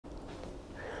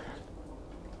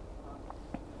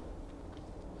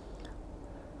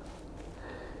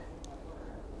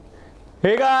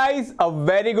Hey guys, a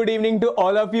very good evening to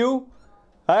all of you.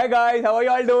 Hi guys, how are you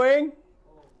all doing?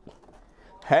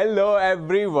 Hello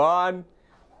everyone.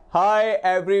 Hi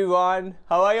everyone.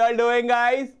 How are you all doing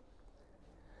guys?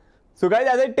 So guys,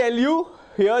 as I tell you,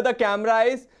 here the camera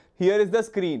is, here is the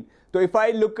screen. So if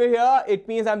I look here, it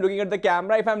means I'm looking at the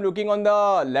camera. If I'm looking on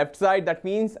the left side, that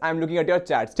means I'm looking at your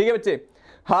chats. ठीक है बच्चे?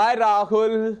 Hi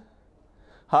Rahul.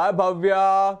 Hi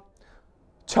Bhavya.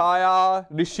 Chaya,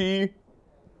 Rishi,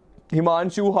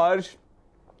 Himanshu, Harsh,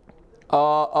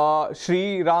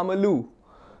 Shri Ramalu.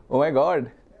 Oh my God,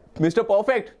 Mr.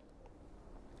 Perfect.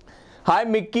 Hi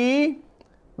Mickey,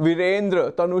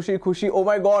 Virendra, Tanushi, Khushi. Oh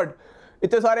my God,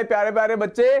 इतने सारे प्यारे प्यारे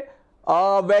बच्चे.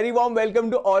 Very warm welcome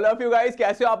to all of you guys.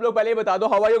 कैसे हो आप लोग? पहले बता दो.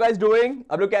 How are you guys doing?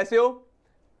 आप लोग कैसे हो?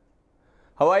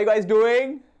 How are you guys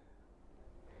doing?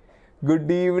 Good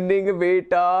evening,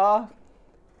 बेटा.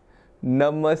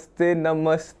 नमस्ते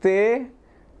नमस्ते.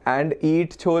 And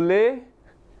eat chole.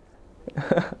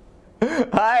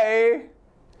 Hi.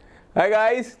 Hi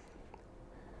guys.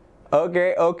 Okay.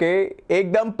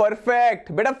 एकदम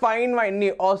perfect. बेटा fine wine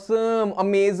नहीं, awesome,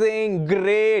 amazing,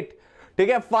 great. ठीक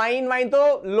है, fine wine तो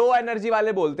low energy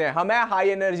वाले बोलते हैं, हम हैं high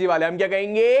energy वाले. हम क्या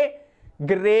कहेंगे?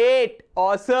 Great,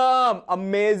 awesome,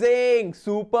 amazing,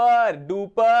 super,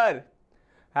 duper.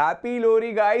 Happy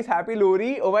Lori guys, happy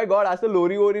Lori. Oh my God, आज तो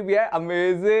लोरी वोरी भी है.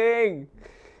 Amazing.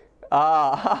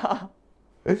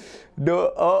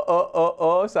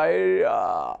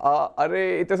 अरे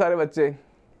इतने सारे बच्चे.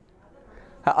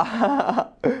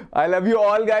 I love you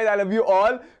all guys, I love you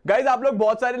all guys. आप लोग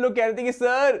बहुत सारे लोग कह रहे थे कि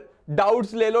सर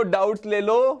डाउट्स ले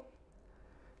लो,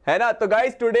 है ना? तो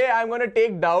guys today I am gonna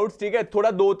take doubts. ठीक है, थोड़ा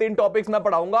 2-3 टॉपिक्स मैं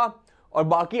पढ़ाऊंगा और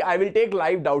बाकी I will take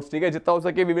live doubts. ठीक है, जितना हो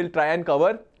सके we will try and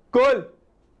cover. Cool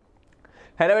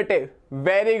है ना बेटे?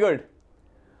 Very good.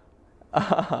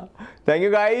 Thank you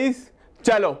guys.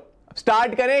 चलो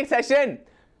स्टार्ट करें एक सेशन.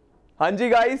 हाँ जी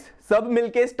गाइस, सब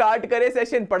मिलके स्टार्ट करें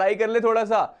सेशन. पढ़ाई कर ले थोड़ा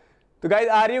सा. तो guys,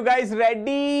 are you guys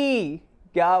ready?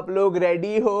 क्या आप लोग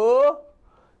रेडी हो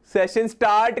सेशन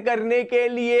स्टार्ट करने के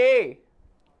लिए?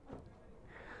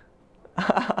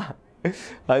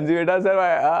 हाँ जी बेटा.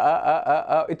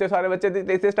 सर इतने सारे बच्चे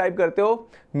तेज टाइप करते हो,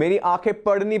 मेरी आंखें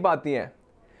पढ़ नहीं पाती हैं.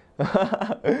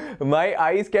 My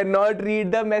eyes cannot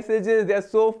read the messages. They are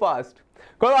so fast.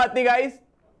 कोई बात नहीं guys.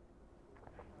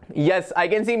 Yes, I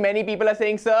can see many people are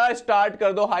saying, sir, start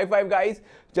कर दो. High five guys.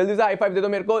 जल्दी से high five दे दो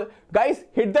मेरे को. Guys,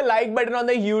 hit the like button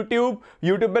on the YouTube.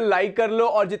 YouTube पे like कर लो.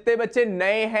 और जितने बच्चे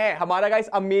नए हैं, हमारा guys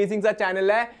amazing सा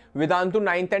चैनल है वेदांतु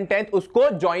 9th and 10th, उसको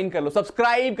ज्वाइन कर लो,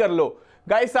 सब्सक्राइब कर लो.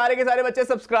 Guys, सारे के सारे बच्चे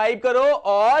सब्सक्राइब करो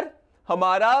और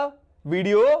हमारा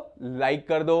वीडियो लाइक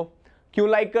कर दो. क्यों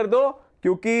लाइक कर दो?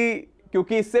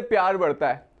 क्योंकि इससे प्यार बढ़ता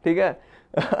है. ठीक है.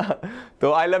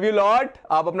 तो आई लव यू लॉट.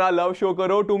 आप अपना लव शो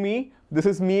करो to me. This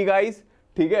is me guys.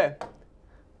 ठीक है.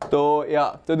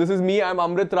 तो this is me. I am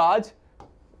Amrit Raj.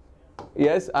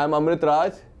 Yes, I am Amrit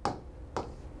Raj.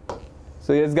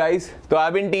 So yes guys, तो I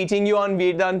have been teaching you on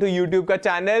Vedantu YouTube का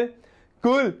चैनल.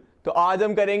 कूल. तो आज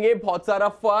हम करेंगे बहुत सारा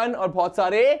फन और बहुत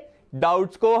सारे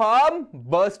डाउट्स को हम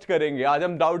बर्स्ट करेंगे. आज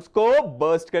हम डाउट्स को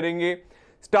बर्स्ट करेंगे.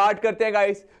 स्टार्ट करते हैं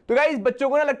गाइस. तो गाइस, बच्चों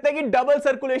को ना लगता है कि डबल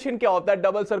सर्कुलेशन क्या होता है.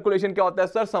 डबल सर्कुलेशन क्या होता है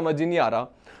सर? समझ ही नहीं आ रहा.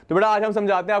 तो बेटा आज हम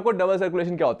समझाते हैं आपको डबल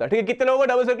सर्कुलेशन क्या होता है. ठीक है, कितने लोगों को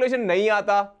डबल सर्कुलेशन नहीं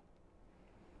आता?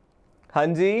 हाँ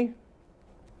जी.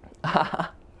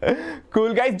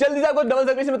 कूल गाइस, जल्दी से आपको डबल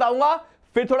सर्कुलेशन बताऊंगा,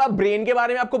 फिर थोड़ा ब्रेन के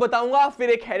बारे में आपको बताऊंगा, फिर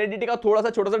एक हेरिडिटी का थोड़ा सा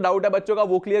छोटा सा डाउट है बच्चों का,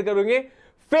 वो क्लियर करेंगे.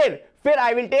 फिर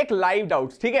I will take live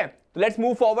doubts. ठीक है, तो let's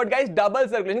move forward guys. Double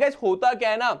circulation guys होता क्या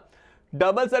है ना?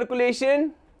 डबल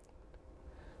सर्कुलेशन,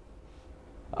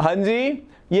 हाँ जी,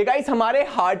 ये गाइस हमारे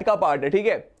हार्ट का पार्ट है. ठीक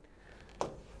है.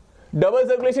 डबल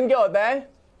सर्कुलेशन क्या होता है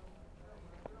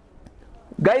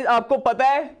गाइस? आपको पता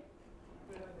है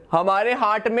हमारे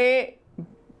हार्ट में,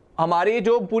 हमारी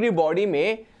जो पूरी बॉडी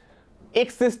में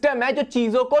एक सिस्टम है जो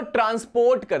चीजों को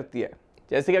ट्रांसपोर्ट करती है.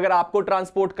 जैसे कि अगर आपको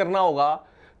ट्रांसपोर्ट करना होगा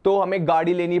तो हमें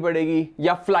गाड़ी लेनी पड़ेगी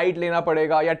या फ्लाइट लेना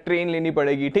पड़ेगा या ट्रेन लेनी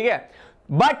पड़ेगी. ठीक है.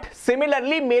 बट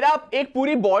सिमिलरली मेरा एक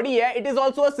पूरी बॉडी है, it is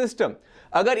also a system.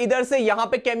 अगर इधर से यहां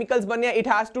पे केमिकल्स बने, it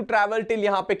has to travel till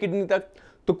यहां पे किडनी तक,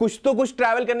 तो कुछ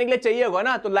ट्रैवल करने के लिए चाहिए होगा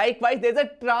ना. तो likewise there is a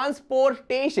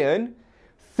transportation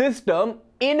system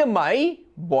in my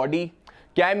body.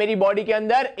 क्या है मेरी बॉडी के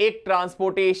अंदर? एक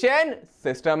ट्रांसपोर्टेशन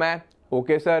सिस्टम है.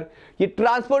 ओके सर, ये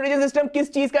ट्रांसपोर्टेशन सिस्टम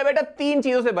किस चीज का है बेटा? 3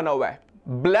 चीजों से बना हुआ है.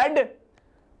 ब्लड,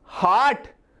 हार्ट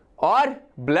और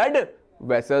blood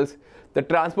vessels. The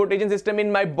transportation system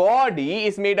in my body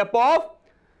is made up of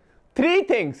 3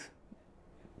 things: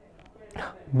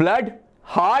 blood,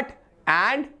 heart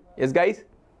and yes guys,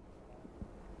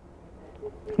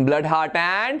 blood, heart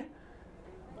and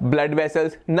blood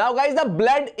vessels. Now guys, the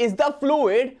blood is the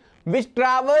fluid which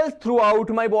travels throughout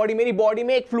my body. मेरी body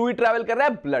में एक fluid travel कर रहा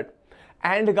है, blood.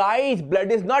 And guys,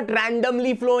 blood is not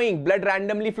randomly flowing. Blood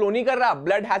randomly flow नहीं कर रहा.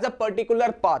 Blood has a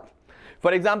particular path.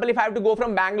 For example, if I have to go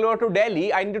from Bangalore to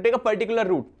Delhi, I need to take a particular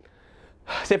route.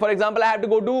 Say for example, I have to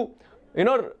go to, you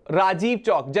know, Rajiv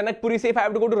Chowk. Janakpuri, say if I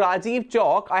have to go to Rajiv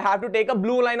Chowk, I have to take a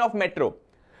blue line of metro.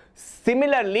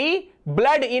 Similarly,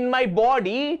 blood in my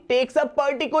body takes a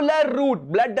particular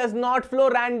route. Blood does not flow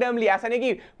randomly. ऐसा नहीं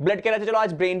कि blood कह रहा है चलो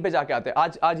आज brain पे जाके आते हैं,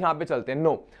 आज यहाँ पे चलते हैं.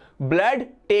 No, blood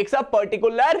takes a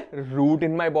particular route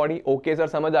in my body. Okay sir,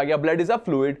 समझ आ गया. Blood is a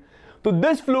fluid. तो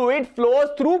this fluid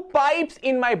flows through pipes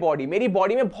in my body. मेरी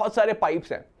body में बहुत सारे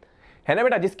pipes हैं, है ना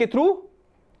बेटा, जिसके through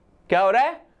क्या हो रहा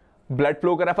है, ब्लड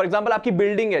फ्लो कर रहा है. फॉर एग्जाम्पल आपकी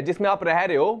बिल्डिंग है जिसमें आप रह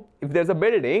रहे हो, if there is a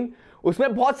building,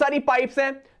 उसमें बहुत सारी पाइप्स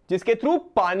हैं जिसके थ्रू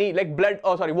पानी like blood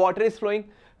water is flowing.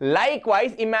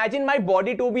 Likewise imagine my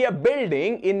body to be a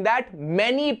building in that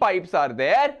many pipes are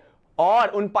there, और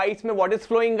उन पाइप्स में what is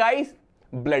flowing guys,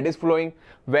 blood is flowing.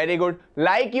 Very good.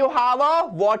 Like you have a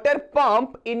water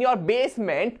pump in your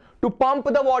basement to pump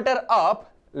the water up,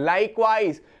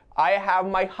 likewise I have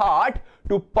my heart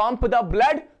to pump the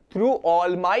blood through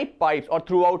all my pipes or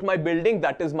throughout my building,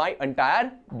 that is my entire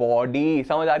body.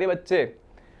 समझ आ रही है बच्चे?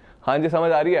 हाँ जी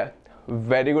समझ आ रही है.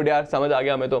 Very good यार, समझ आ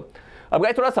गया हमें. तो अब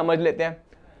गाइस थोड़ा समझ लेते हैं.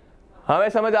 हमें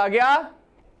समझ आ गया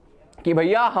कि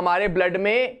भैया हमारे ब्लड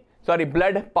में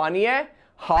ब्लड पानी है,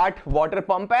 हार्ट वाटर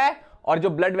पंप है, और जो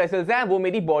ब्लड वेसल्स हैं वो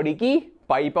मेरी बॉडी की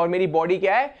पाइप है. और मेरी बॉडी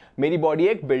क्या है, मेरी बॉडी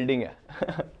एक बिल्डिंग है.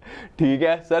 ठीक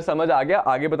है सर, समझ आ गया.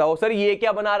 आगे बताओ सर, ये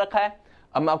क्या बना रखा है.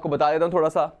 अब मैं आपको बता देता हूं थोड़ा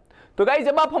सा. तो गाइस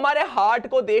जब आप हमारे हार्ट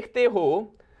को देखते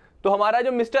हो तो हमारा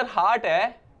जो मिस्टर हार्ट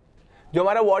है, जो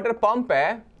हमारा वाटर पंप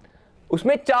है,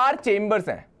 उसमें 4 चेंबर्स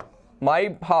हैं. My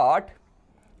heart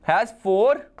has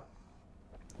 4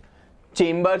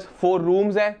 chambers, 4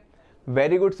 rooms हैं.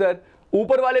 Very good sir.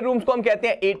 ऊपर वाले रूम्स को हम कहते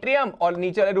हैं एट्रियम और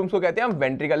नीचे वाले रूम्स को कहते हैं हम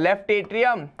ventricle. Left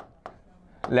atrium,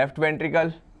 left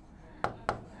ventricle,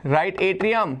 right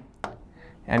atrium,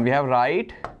 and we have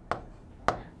right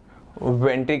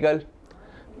ventricle.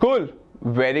 Cool,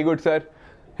 very good sir,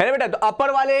 है ना बेटा. तो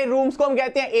अपर वाले रूम्स को हम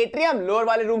कहते हैं एट्रियम, लोअर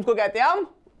वाले रूम्स को कहते हैं हम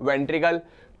ventricle.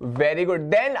 Very good.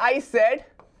 Then I said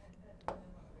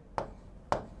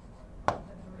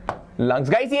lungs.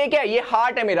 Guys ये क्या है, ये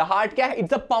हार्ट है मेरा. हार्ट क्या है,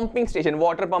 it's a pumping station,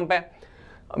 water pump है.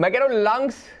 मैं कह रहा हूं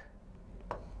lungs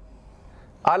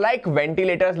are like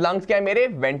ventilators. Lungs क्या है मेरे,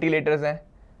 वेंटिलेटर्स हैं.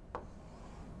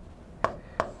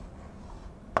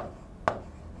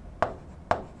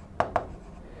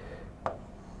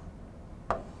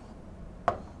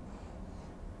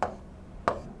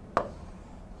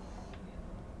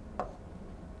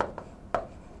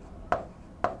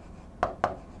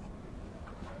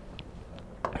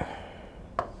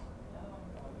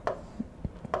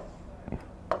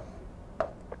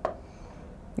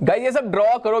 गाइस ये सब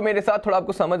ड्रॉ करो मेरे साथ, थोड़ा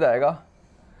आपको समझ आएगा.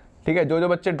 ठीक है, जो जो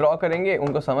बच्चे ड्रॉ करेंगे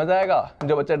उनको समझ आएगा,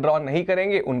 जो बच्चे ड्रॉ नहीं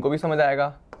करेंगे उनको भी समझ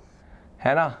आएगा,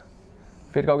 है ना.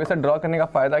 फिर कहोगे सर ड्रॉ करने का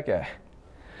फायदा क्या है.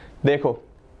 देखो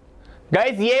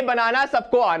गाइस, ये बनाना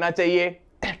सबको आना चाहिए.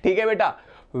 ठीक है बेटा,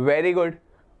 वेरी गुड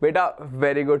बेटा,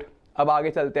 वेरी गुड. अब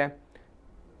आगे चलते हैं.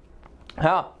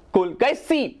 हाँ कूल. गाइस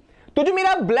सी, तो जो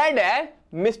मेरा ब्लड है,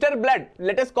 mister blood,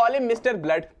 let us call him mister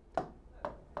blood.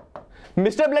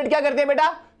 Mister blood क्या करते हैं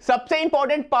बेटा, सबसे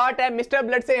इंपॉर्टेंट पार्ट है मिस्टर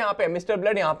ब्लड से यहां पे, मिस्टर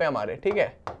ब्लड यहां पे हमारे. ठीक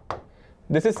है,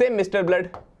 this is same mister blood.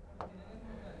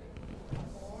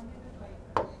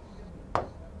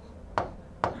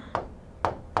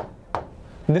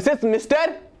 This is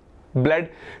mister blood.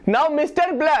 Now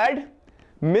mister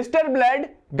blood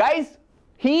guys,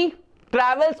 he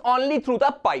travels only through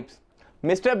the pipes.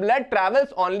 Mister blood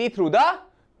travels only through the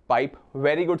pipe.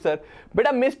 Very good sir.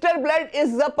 बेटा mister blood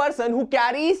is the person who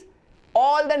carries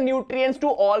all the nutrients to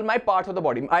all my parts of the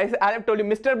body. I have told you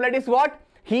Mr. Blood is what?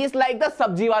 He is like the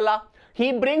sabji wala. He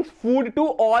brings food to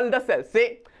all the cells. Say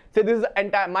this is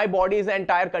entire, my body is the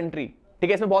entire country. ठीक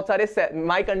है, इसमें बहुत सारे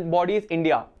my body is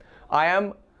India. I am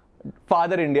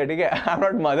father India. ठीक है, I am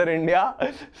not mother India.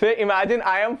 Say imagine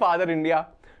I am father India.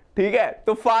 ठीक है,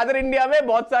 तो father India में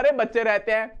बहुत सारे बच्चे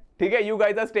रहते हैं. ठीक है, you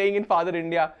guys are staying in father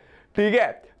India. ठीक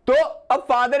है, तो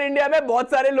अब father India में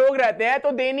बहुत सारे लोग रहते हैं,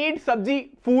 तो they need सब्जी,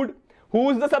 food. Who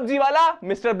is the sabji wala?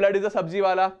 Mr. Blood is the sabji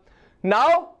wala. Now,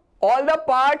 all the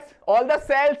parts, all the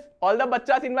cells, all the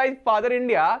bachas in my father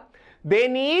India, they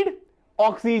need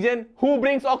oxygen. Who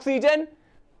brings oxygen?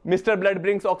 Mr. Blood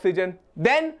brings oxygen.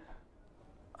 Then,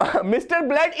 Mr.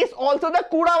 Blood is also the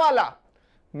kuda wala.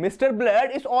 Mr.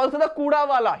 Blood is also the kuda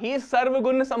wala. He is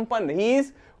sarvagun sampann. He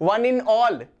is one in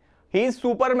all. He is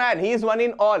Superman. He is one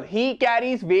in all. He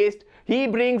carries waste. he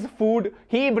brings food,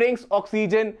 he brings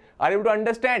oxygen. Are you able to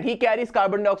understand? He carries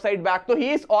carbon dioxide back. So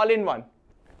he is all in one.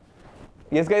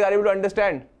 Yes guys, are you able to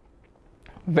understand?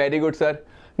 Very good, sir.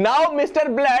 Now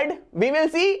Mr. Blood, we will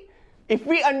see if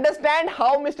we understand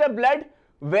how Mr. Blood,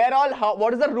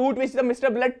 what is the route which the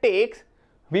Mr. Blood takes,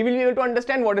 we will be able to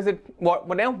understand what is it,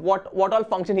 what all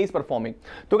function he is performing.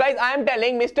 So guys, I am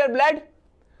telling Mr. Blood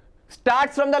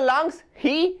starts from the lungs,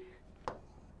 he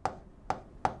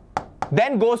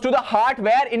then goes to the heart,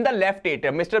 where in the left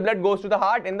atrium. Mr. Blood goes to the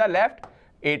heart in the left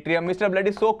atrium. Mr. Blood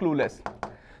is so clueless.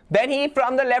 Then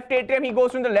from the left atrium, he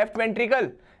goes to the left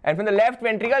ventricle, and from the left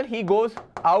ventricle, he goes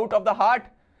out of the heart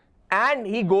and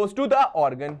he goes to the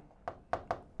organ.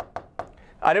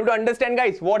 Are you able to understand,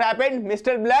 guys? What happened?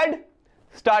 Mr. Blood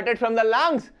started from the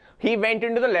lungs. He went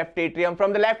into the left atrium.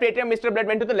 From the left atrium, Mr. Blood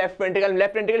went to the left ventricle.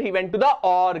 Left ventricle, he went to the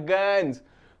organs.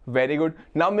 Very good.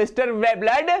 Now, Mr.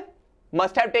 Blood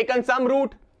must have taken some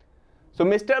route. So,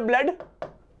 Mr. Blood,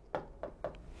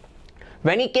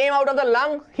 when he came out of the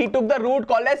lungs, he took the route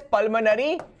called as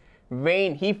pulmonary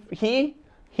vein.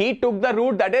 He took the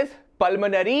route that is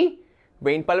pulmonary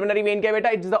vein. Pulmonary vein kya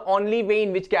beta? It is the only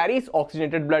vein which carries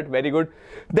oxygenated blood. Very good.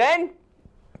 Then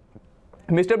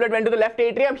Mr. Blood went to the left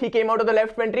atrium. He came out of the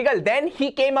left ventricle. Then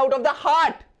he came out of the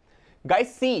heart.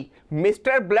 Guys, see,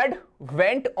 Mr. Blood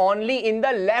went only in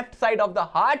the left side of the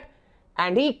heart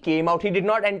and he came out. He did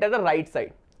not enter the right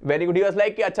side. Very good. He was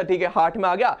like, acha theek hai, heart mein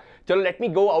aa gaya. Chalo, let me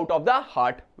go out of the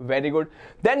heart. Very good.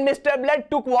 Then Mr. Blood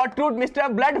took what route?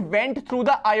 Mr. Blood went through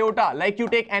the aorta. Like you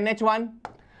take NH1,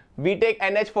 we take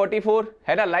NH44.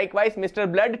 है ना? Likewise, Mr.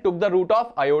 Blood took the route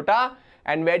of aorta.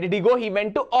 And where did he go? He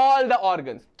went to all the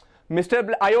organs.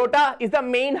 Aorta is the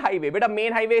main highway. But a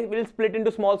main highway will split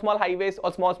into small highways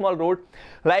or small road.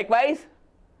 Likewise,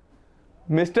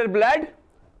 Mr. Blood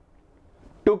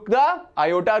took the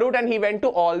aorta route and he went to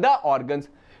all the organs.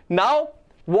 Now,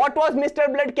 what was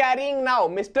Mr. Blood carrying now?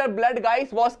 Mr. Blood,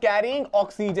 guys, was carrying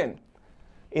oxygen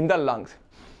in the lungs.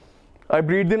 I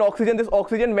breathed in oxygen. This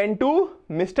oxygen went to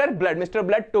Mr. Blood. Mr.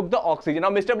 Blood took the oxygen. Now,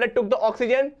 Mr. Blood took the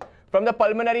oxygen from the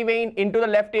pulmonary vein into the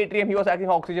left atrium. He was carrying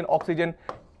oxygen.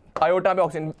 Aorta mein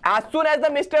oxygen. As soon as the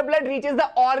Mr. Blood reaches the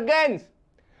organs,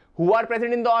 who are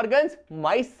present in the organs?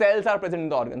 My cells are present in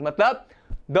the organs. Matlab,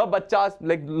 the bachas,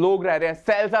 like log reh rahe hain,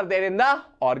 cells are there in the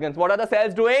organs. What are the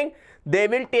cells doing? They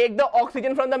will take the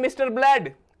oxygen from the Mr.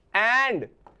 Blood and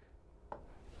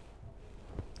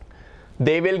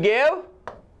they will give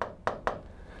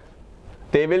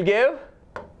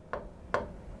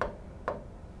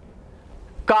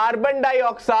carbon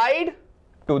dioxide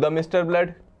to the Mr.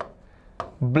 Blood.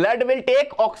 Blood will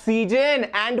take oxygen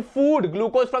and food,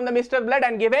 glucose from the Mr. Blood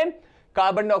and give him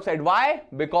carbon dioxide. Why?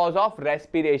 Because of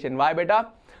respiration. Why beta?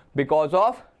 Because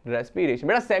of respiration.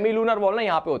 Beta, semilunar wall na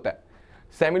yahan pe hota hai.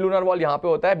 Semilunar wall yahan pe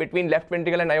hota hai between left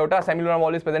ventricle and aorta. Semilunar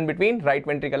wall is present between right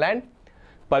ventricle and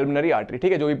pulmonary artery.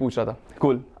 ठीक है, जो भी पूछ रहा था.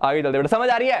 Cool. आगे चलते बेटा. समझ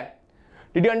आ रही है?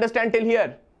 Did you understand till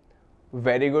here?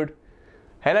 Very good.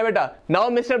 है ना बेटा? Now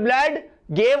Mr. Blood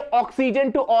gave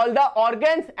oxygen to all the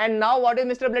organs and now what is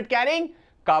Mr. Blood carrying?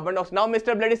 Carbon dioxide. Now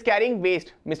Mr. Blood is carrying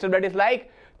waste. Mr. Blood is like,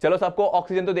 चलो सबको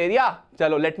oxygen तो दे दिया,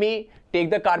 चलो let me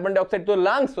take the carbon dioxide to the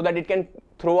lungs so that it can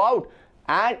throw out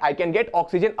and I can get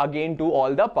oxygen again to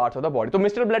all the parts of the body. So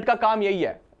Mr. Blood का काम यही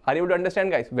है. Are you able to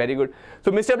understand, guys? Very good.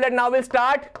 So Mr. Blood now will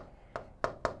start.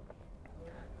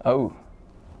 Oh.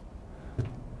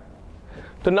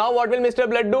 So now what will Mr.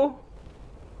 Blood do?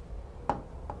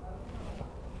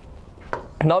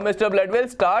 Now Mr. Blood will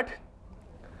start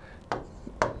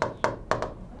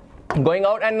going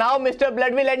out and now Mr.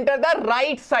 Blood will enter the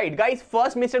right side. Guys,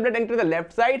 first Mr. Blood entered the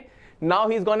left side. Now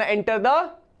he's gonna enter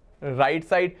the right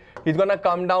side. He's gonna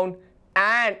come down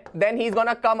and then he's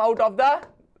gonna come out of the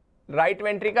right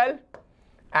ventricle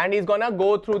and he's gonna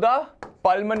go through the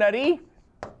pulmonary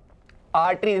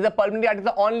artery. The pulmonary artery is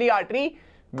the only artery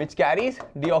which carries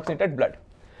deoxygenated blood.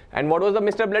 And what was the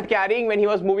Mr. Blood carrying when he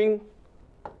was moving?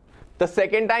 The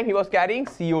second time he was carrying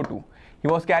CO2. He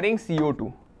was carrying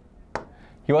CO2.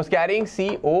 He was carrying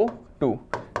CO2.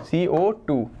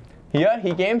 CO2. Here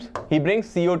he brings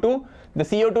CO2. The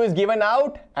CO2 is given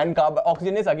out and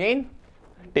oxygen is again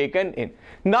taken in.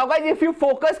 Now guys, if you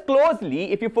focus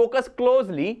closely,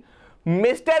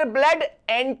 Mr. Blood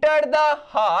entered the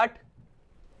heart.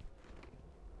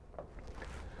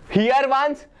 Here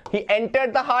once, he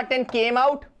entered the heart and came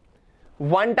out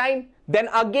one time. Then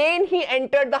again he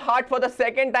entered the heart for the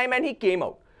second time and he came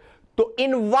out. So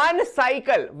in one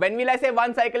cycle, when will I say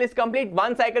one cycle is complete?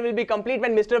 One cycle will be complete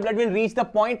when Mr. Blood will reach the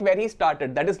point where he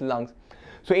started, that is lungs.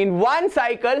 So in one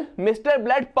cycle, Mr.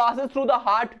 Blood passes through the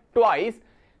heart twice.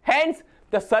 Hence,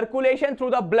 the circulation through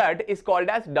the blood is called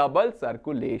as double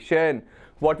circulation.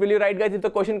 What will you write, guys, if the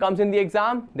question comes in the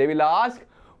exam? They will ask,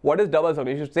 what is double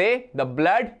circulation? You should say the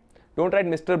blood, don't write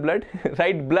Mr. Blood,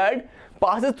 write blood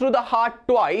passes through the heart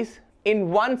twice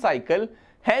in one cycle,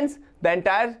 hence the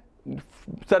entire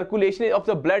circulation of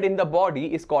the blood in the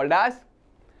body is called as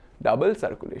double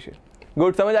circulation.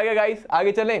 Good, समझ आ गया guys?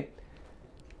 आगे चलें.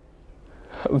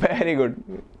 Very good.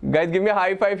 Guys, give me a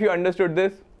high five if you understood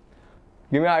this.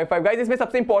 Give me a high five. Guys, इसमें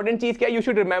सबसे important चीज क्या है? You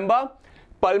should remember,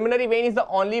 pulmonary vein is the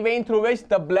only vein through which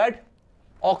the blood,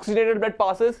 oxygenated blood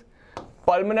passes.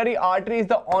 Pulmonary artery is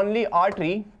the only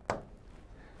artery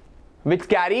which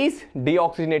carries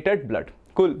deoxygenated blood.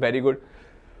 Cool, very good.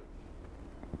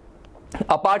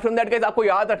 Apart from that, guys, आपको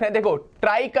याद रखना है, देखो,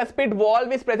 tricuspid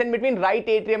valve is present between right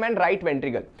atrium and right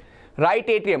ventricle. Right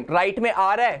atrium, right में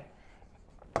R है,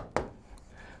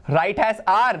 right has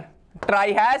R,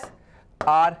 tri has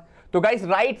R. तो guys,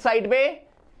 right side पे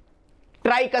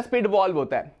tricuspid valve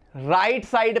होता है, right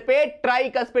side पे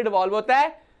tricuspid valve होता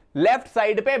है, left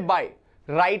side पे bi,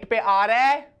 right पे R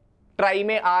है, tri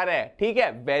में R है, ठीक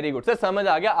है? Very good. सर समझ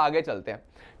आ गया, आगे चलते हैं.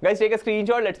 Guys, take a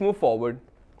screenshot, let's move forward.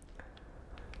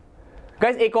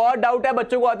 Guys, एक और डाउट है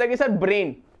बच्चों को आता है कि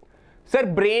सर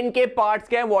ब्रेन के पार्ट्स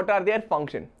क्या है, what are their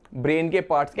function? Brain के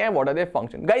पार्ट्स क्या है, what are their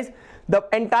function? Guys, the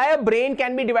entire brain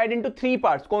can be divided into 3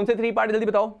 parts. कौन से 3 पार्ट, जल्दी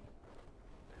बताओ.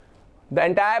 The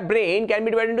entire brain can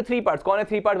be divided into 3 parts. कौन है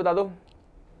 3 पार्ट, बता दो.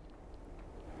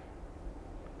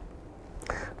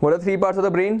 What are 3 parts of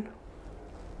the brain?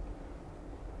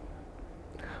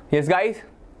 Yes guys,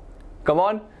 come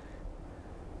on.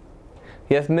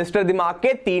 Yes, mister दिमाग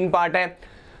के 3 पार्ट हैं.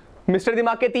 मिस्टर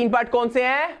दिमाग के 3 पार्ट कौन से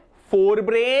हैं? Fore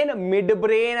brain, mid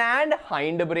brain and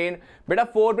hind brain. बेटा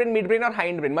फोर ब्रेन, मिड ब्रेन और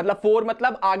हाइंड ब्रेन, मतलब 4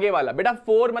 मतलब आगे वाला. बेटा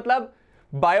 4 मतलब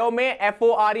बायो में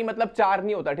FORE मतलब 4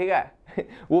 नहीं होता, ठीक है?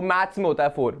 वो मैथ्स में होता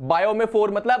है 4. बायो में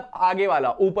 4 मतलब आगे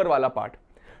वाला, ऊपर वाला पार्ट,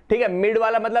 ठीक है? मिड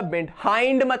वाला मतलब मिड,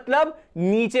 हाइंड मतलब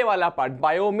नीचे वाला पार्ट.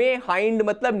 बायो में हाइंड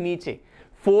मतलब नीचे,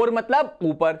 4 मतलब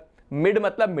ऊपर, मिड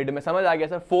मतलब मिड में. समझ आ गया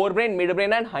sir? Fore brain, mid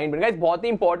brain and hind brain. Guys, बहुत ही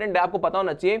इंपॉर्टेंट है, आपको पता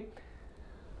होना चाहिए.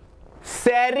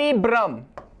 सेरिब्रम,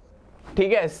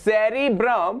 ठीक है?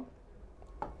 Cerebrum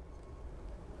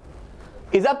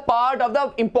is a part of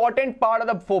the important part of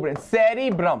the forebrain.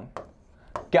 Cerebrum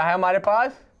क्या है हमारे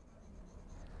पास?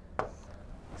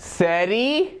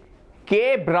 सेरी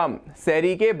के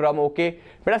ब्रम. ओके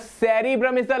बेटा,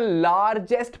 cerebrum is the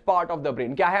largest part of the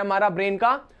brain. क्या है हमारा ब्रेन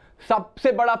का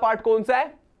सबसे बड़ा पार्ट? कौन सा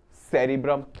है?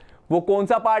 सेरिब्रम. वो कौन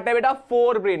सा पार्ट है बेटा?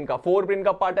 फोर ब्रेन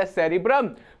का पार्ट है सेरिब्रम,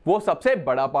 वो सबसे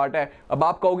बड़ा पार्ट है. अब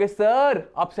आप कहोगे सर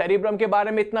आप सेरिब्रम के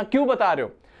बारे में इतना क्यों बता रहे हो?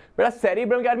 बेटा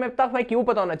सेरिब्रम के बारे में इतना मैं क्यों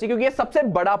पता होना चाहिए? क्योंकि ये सबसे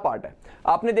बड़ा पार्ट है.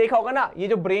 आपने देखा होगा ना, ये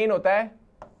जो ब्रेन होता है,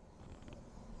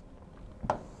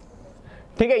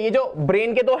 ठीक है, ये जो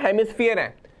ब्रेन के 2 हेमिस्फीयर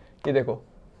हैं, ये देखो,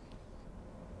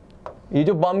 ये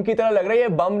जो बम की तरह लग रहा है, ये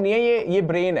बम नहीं है, ये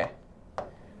ब्रेन है,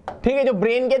 ठीक है? जो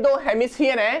ब्रेन के 2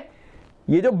 हेमिस्फीयर हैं,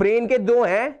 ये जो ब्रेन के 2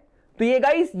 हैं, तो ये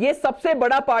गाइस ये सबसे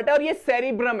बड़ा पार्ट है और ये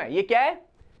सेरिब्रम है. ये क्या है?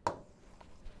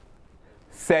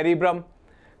 सेरिब्रम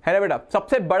है ना बेटा?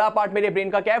 सबसे बड़ा पार्ट मेरे ब्रेन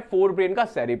का क्या है? फोर ब्रेन का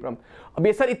सेरिब्रम. अब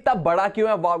ये सर इतना बड़ा क्यों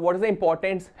है? व्हाट इज द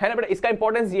इंपॉर्टेंस, है ना बेटा? इसका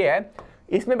इंपॉर्टेंस ये है,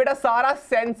 इसमें बेटा सारा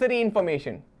सेंसरी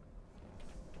इंफॉर्मेशन,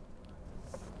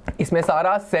 इसमें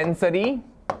सारा सेंसरी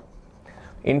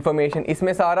इंफॉर्मेशन,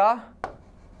 इसमें सारा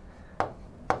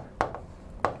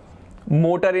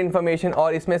मोटर इंफॉर्मेशन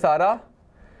और इसमें सारा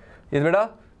इस बेटा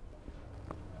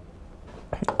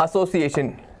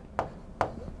एसोसिएशन.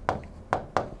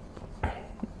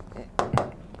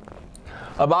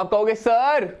 अब आप कहोगे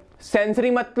सर सेंसरी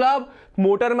मतलब,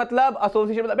 मोटर मतलब,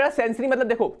 एसोसिएशन मतलब. बेटा सेंसरी मतलब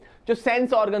देखो, जो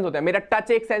सेंस ऑर्गन्स होते हैं, मेरा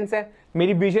टच एक सेंस है,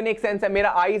 मेरी विजन एक सेंस है, मेरा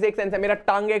आईज एक सेंस है, मेरा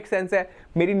टंग एक सेंस है,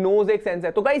 मेरी नोज एक सेंस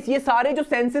है. तो गाइस ये सारे जो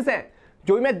सेंसेस हैं,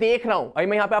 जो भी मैं देख रहा हूं, अभी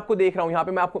मैं यहाँ पे आपको देख रहा हूं, यहाँ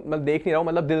पे मैं आपको मतलब देख नहीं रहा हूं,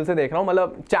 मतलब दिल से देख रहा हूं,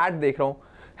 मतलब चैट देख रहा हूं,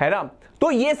 है ना?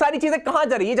 तो ये सारी चीजें कहां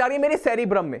जा रही है? ये जा रही है मेरे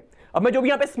सेरिब्रम में. अब मैं जो भी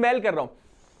यहाँ पे स्मेल कर रहा हूं,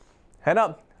 है ना,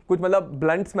 कुछ मतलब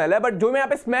ब्लंट स्मेल है, बट जो मैं यहाँ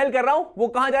पे स्मेल कर रहा हूं वो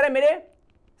कहां जा रहा है? मेरे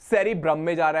सेरिब्रम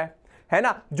में जा रहा है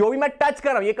ना? जो भी मैं टच कर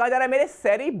रहा हूं ये कहां जा रहा है? मेरे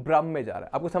सेरिब्रम में जा रहा है.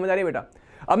 आपको समझ आ रही है बेटा?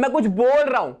 अब मैं कुछ बोल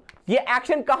रहा हूं, ये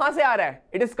एक्शन कहां से आ रहा है?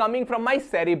 It is coming from my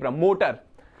cerebrum. Motor,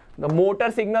 the motor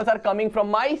signals are coming from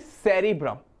my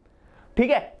cerebrum.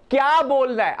 ठीक है, क्या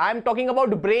बोल रहा है? I am talking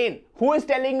about brain. Who is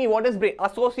telling me what is brain?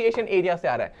 Association area से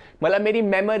आ रहा है, मतलब मेरी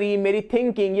मेमोरी, मेरी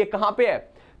थिंकिंग, ये कहां पे है?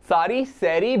 सारी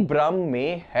सेरिब्रम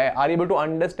में है. Are you able to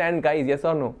understand guys? Yes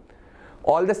और no?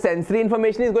 All the sensory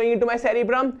information is going into my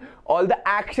cerebrum. All the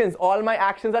actions, all my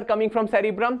actions are coming from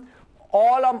cerebrum.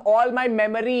 All my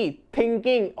memory,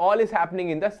 thinking, all is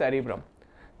happening in the cerebrum.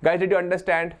 Guys, did you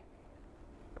understand?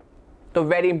 So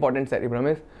very important, cerebrum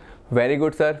is very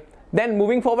good sir. Then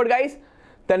moving forward guys,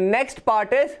 the next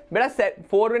part is बेटा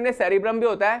forebrain में cerebrum भी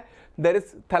होता है. There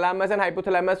is thalamus and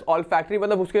hypothalamus olfactory,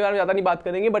 मतलब उसके बारे में ज्यादा नहीं बात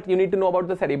करेंगे, but you need to know about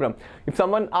the cerebrum. If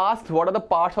someone asks what are the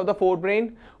parts of the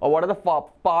forebrain और what are the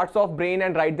parts of brain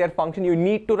and right their function, you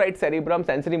need to right cerebrum,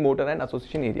 sensory, motor and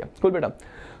association area. Cool बेटा,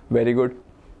 very good.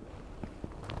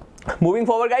 Moving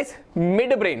forward guys,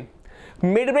 mid brain.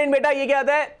 Mid brain बेटा ये क्या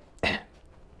आता है?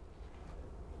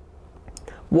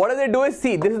 What does it do is,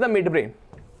 see, this is the midbrain,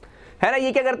 है ना.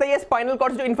 ये क्या करता है? ये स्पाइनल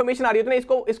कॉर्ड से जो इन्फॉर्मेशन आ रही है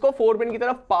तो इसको फोरब्रेन की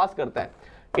तरफ पास करता है.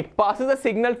 It passes the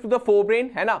signal to the forebrain,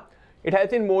 है ना. It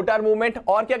helps in motor movement.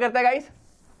 और क्या करता है guys?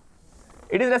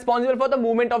 It is responsible for the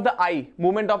movement of the I,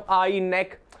 movement of आई,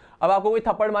 नेक. अब आपको कोई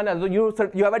थप्पड़ मारना है, you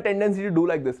have a tendency to do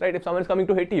like this, right? If someone is coming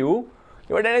to hit you,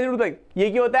 you have a tendency to do like. ये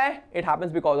क्या होता है? It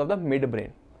happens because of the mid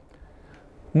brain.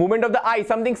 Movement of the eye,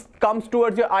 something comes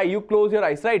towards your eye, you close your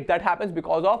eyes, right? That happens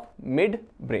because of mid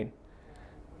brain.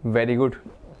 Very good.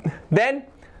 Then,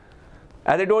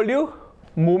 as I told you,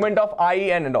 movement of eye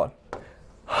and all.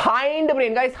 Hind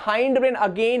brain, guys. Hind brain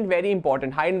again very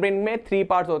important. Hind brain में 3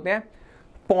 parts होते हैं: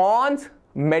 pons,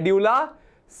 medulla,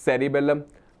 cerebellum.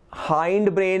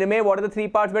 Hind brain में what are the 3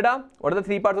 parts, बेटा? What are the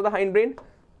 3 parts of the hind brain?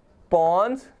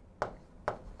 Pons,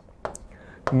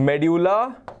 medulla,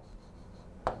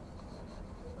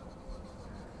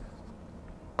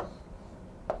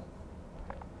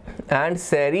 and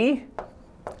cerebellum.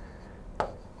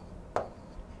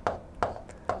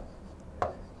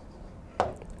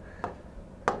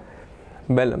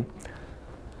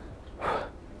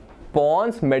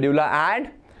 Pons, medulla and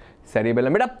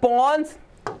cerebellum. Beta, pons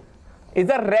is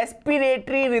the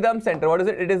respiratory rhythm center. What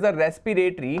is it? It is the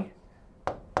respiratory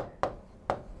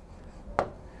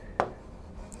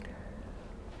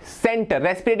center.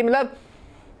 Respiratory means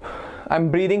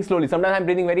I'm breathing slowly. Sometimes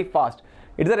I'm breathing very fast.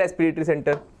 It is the respiratory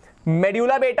center.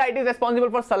 Medulla बेटा, it is responsible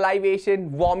for salivation,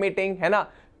 vomiting, है ना.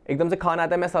 एकदम से खाना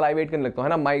आता है, मैं सलाइवेट करने लगता हूँ, है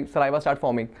ना. माई सलाइवा स्टार्ट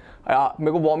फॉर्मिंग,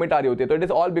 मेरे को वॉमिट आ रही होती है, तो it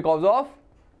is all because of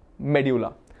medulla.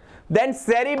 Then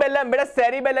cerebellum बेटा,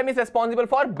 cerebellum is responsible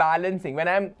for balancing. When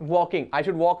I am walking, I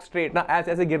should walk straight ना,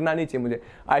 ऐसे ऐसे गिरना नहीं चाहिए मुझे.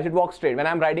 I should walk straight. When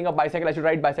I am riding a bicycle, I should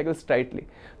ride bicycle straightly.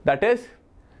 That is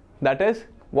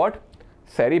what?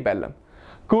 Cerebellum.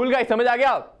 Cool guys, समझ आ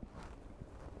गया?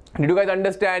 Did you guys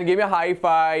understand? Give me a high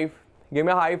five. Give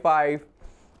me a high five.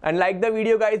 And like the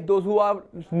video, guys. Those who are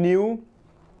new,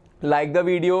 like the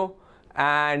video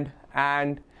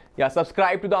and yeah,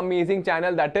 subscribe to the amazing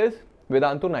channel that is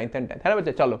Vedantu 9th and 10th. है ना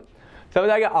बच्चे? चलो समझ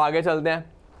आ गया, आगे चलते हैं.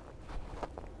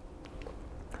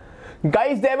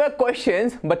 Guys, there were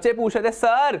questions. बच्चे पूछ रहे थे,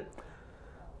 सर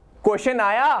क्वेश्चन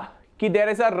आया कि there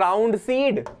is a round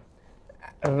seed,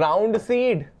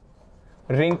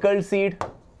 wrinkled seed.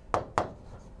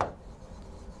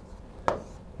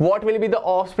 What will be the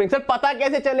offspring? Sir पता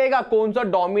कैसे चलेगा कौन सा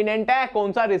डोमिनेंट है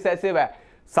कौन सा रिसेसिव है?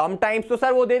 समटाइम्स तो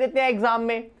सर वो दे देते हैं एग्जाम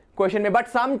में, क्वेश्चन में, but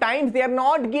sometimes they are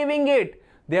not giving it.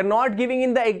 They are not giving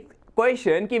in the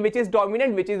question कि which is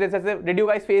dominant, which is recessive. Did you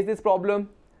guys face this problem?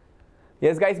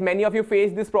 Yes guys, many of you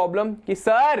face this problem कि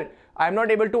sir I am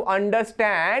not able to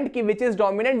understand कि which is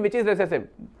dominant, which is recessive.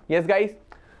 Yes guys,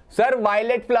 sir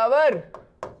violet flower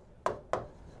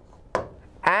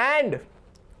and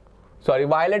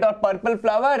violet or purple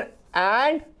flower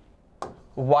and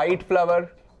white flower.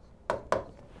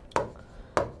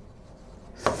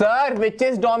 Sir, which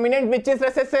is dominant, which is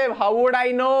recessive? How would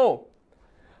I know?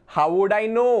 How would I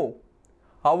know?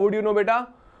 How would you know, beta?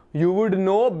 You would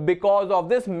know because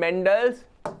of this Mendel's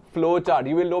flow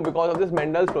chart. You will know because of this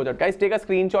Mendel's flow chart. Guys, take a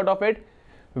screenshot of it.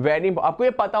 Very important. आपको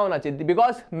ये पता होना चाहिए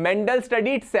because Mendel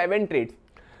studied 7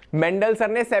 traits. Mendel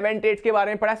sir ने 7 traits के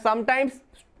बारे में पढ़ा. Sometimes,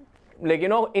 like, you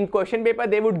know, in question paper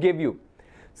they would give you,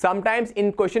 sometimes in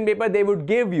question paper they would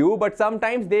give you, but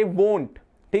sometimes they won't.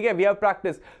 ठीक है, we have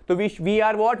practice. So we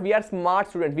are what? We are smart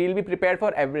students. We will be prepared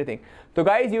for everything. So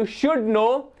guys, you should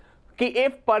know कि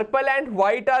if purple and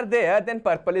white are there, then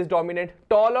purple is dominant.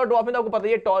 Tall और dwarf में तो आपको पता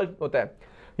ही है, tall होता है.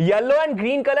 Yellow and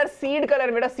green color, seed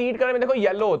color, बेटा seed color में देखो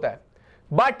yellow होता है,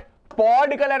 but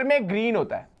pod color में green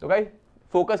होता है. तो guys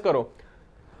focus करो.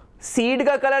 सीड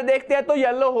का कलर देखते हैं तो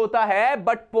येलो होता है,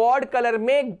 बट पॉड कलर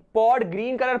में, pod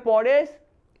green colour, pod is,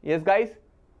 yes guys,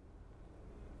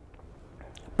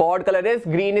 pod colour is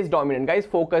green, is dominant. Guys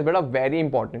focus बेटा, वेरी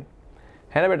इंपॉर्टेंट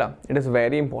है ना बेटा, it is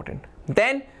very important.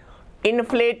 Then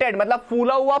inflated मतलब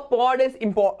फूला हुआ pod is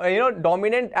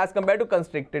dominant as compare to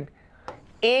constricted.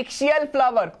 Axial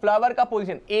flower, flower का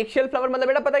position. Axial flower मतलब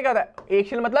बेटा पता है क्या होता है?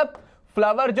 एक्शियल मतलब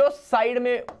फ्लावर जो साइड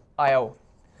में आया हो.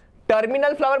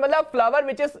 टर्मिनल फ्लावर मतलब flower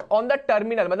which is on the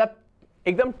terminal, मतलब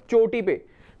एकदम चोटी पे.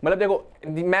 मतलब देखो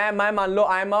मैं मान लो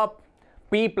I am a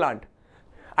P plant,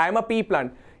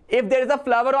 if there is a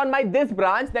flower on my this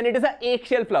branch then it is a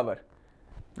eggshell flower.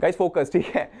 Guys focus, ठीक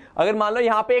है? अगर मान लो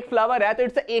यहाँ पे एक फ्लावर है तो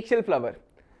it's a eggshell flower,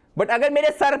 but अगर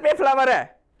मेरे सर पे फ्लावर है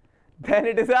then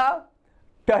it is a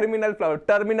terminal flower.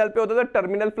 Terminal पे होता है तो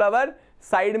टर्मिनल फ्लावर,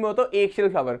 साइड में हो तो eggshell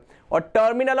flower. और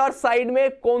टर्मिनल और साइड में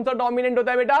कौन सा डोमिनेंट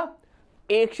होता है बेटा?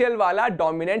 eggshell वाला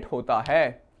डोमिनेंट होता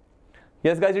है.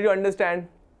 Yes guys, did you understand?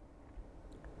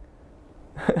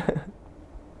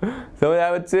 समझ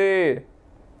आया बच्चे?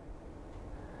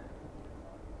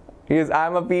 Yes, I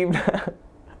am a peep.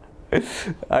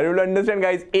 I don't understand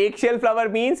guys. Eggshell flower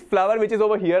means flower which is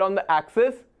over here on the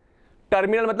axis.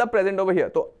 Terminal मतलब present over here.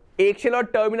 तो eggshell और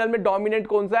terminal में dominant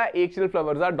कौन सा है? Eggshell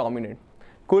flowers are dominant.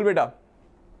 Cool बेटा?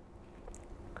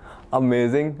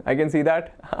 Amazing. I can see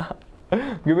that.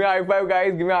 Give me a high five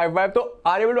guys. Give me a high five. तो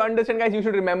are you able to understand guys? You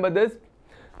should remember this.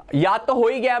 याद तो हो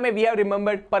ही गया हमें. We have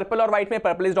remembered. Purple और white में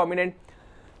purple is dominant.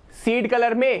 Seed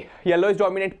color में yellow is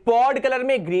dominant. Pod color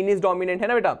में green is dominant है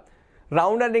ना बेटा?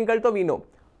 Round and wrinkle तो we know.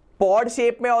 Pod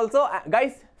shape में also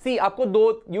guys see आपको दो,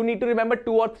 you need to remember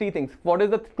 2 or 3 things. What is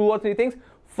the 2 or 3 things?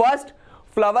 First,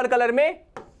 flower color में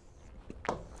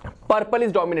purple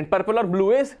is dominant. Purple or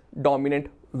blue is dominant.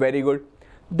 Very good.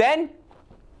 Then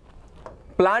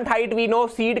plant height we know.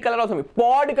 Seed color also.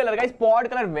 Pod color guys. Pod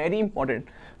color very important.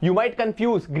 You might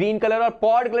confuse green color or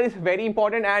pod color is very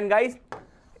important. And guys,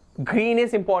 green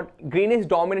is important. Green is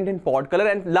dominant in pod color.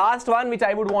 And last one which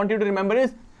I would want you to remember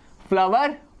is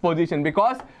flower position,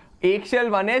 because eggshell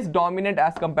one is dominant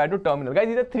as compared to terminal. Guys,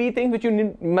 these are 3 things which you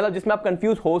need, मतलब जिसमें आप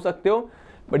confuse हो सकते हो,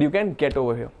 but you can get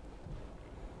over here.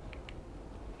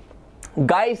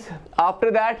 Guys,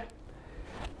 after that,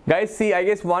 guys, see, I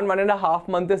guess 1.5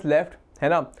 months is left, है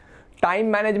ना? Time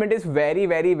management is very,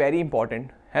 very, very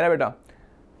important, है ना बेटा?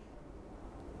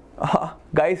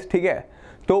 Guys, ठीक है?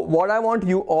 So what I want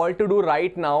you all to do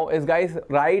right now is, guys,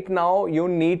 right now you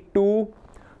need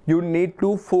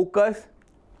to focus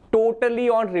totally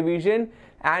on revision,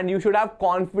 and you should have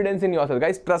confidence in yourself.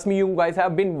 Guys, trust me, you guys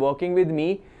have been working with me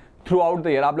throughout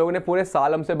the year. आप लोगों ने पूरे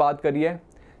साल हमसे बात करी है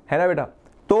ना बेटा?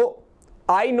 तो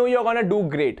I know you're gonna do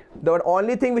great. The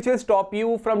only thing which will stop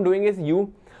you from doing is you.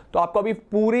 तो आपको अभी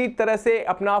पूरी तरह से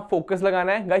अपना फोकस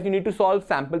लगाना है. Guys, you need to solve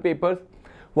sample papers.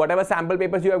 Whatever sample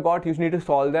papers you have got, you need to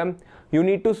solve them. You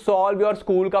need to solve your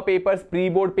school का papers,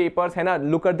 pre-board papers, है ना?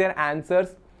 Look at their answers,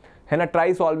 है ना?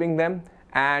 Try solving them,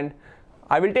 and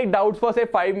I will take doubts for say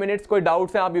 5 minutes. कोई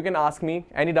doubts हैं आप, you can ask me.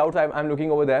 Any doubts? I'm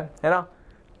looking over there, है ना?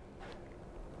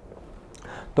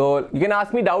 तो you can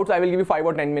ask me doubts. I will give you 5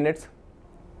 or 10 minutes.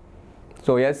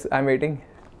 So yes, I'm waiting.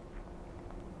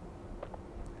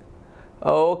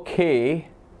 Okay.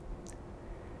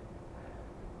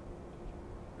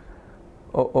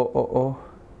 Oh.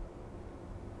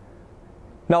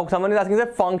 Now someone is asking the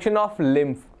function of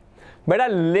lymph. Beta,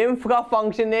 lymph ka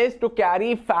function is to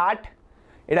carry fat.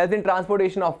 It has in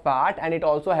transportation of fat, and it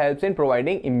also helps in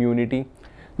providing immunity.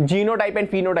 Genotype and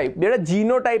phenotype. Beta,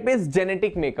 genotype is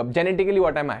genetic makeup. Genetically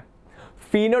what am I?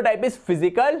 Phenotype is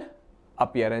physical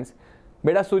appearance.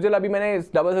 Beta, Sujal abhi maine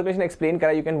double circulation explain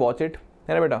kara. You can watch it.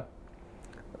 है ना बेटा?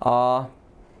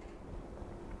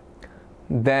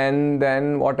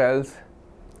 Then what else?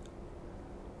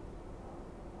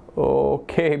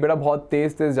 Okay, बेटा बहुत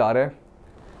तेज जा रहे हैं.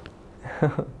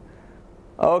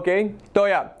 Okay, तो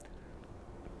yeah.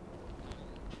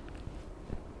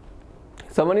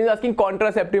 Someone is asking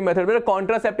contraceptive method. But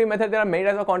contraceptive method, there are many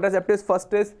types of contraceptives.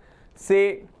 First is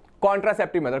say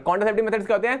contraceptive method. Contraceptive methods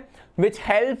क्या होते हैं? Which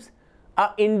helps a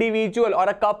individual or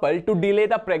a couple to delay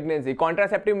the pregnancy.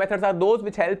 Contraceptive methods are those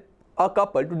which help a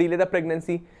couple to delay the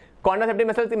pregnancy. Contraceptive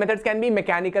methods can be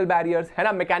mechanical barriers, है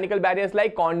ना? Mechanical barriers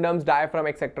like condoms, diaphragm,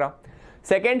 etc.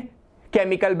 Second,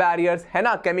 chemical barriers, है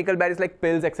ना? Chemical barriers like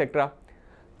pills, etc.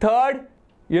 Third,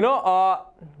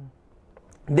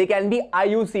 they can be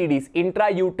IUCDs,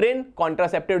 intrauterine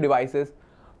contraceptive devices.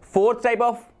 Fourth type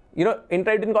of,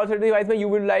 intrauterine contraceptive device, you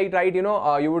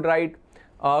would write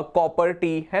copper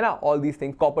T, है ना? All these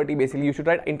things, copper T basically. You should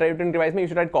write intrauterine device, you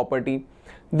should write copper T.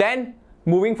 Then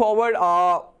moving forward,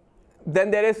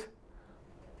 then there is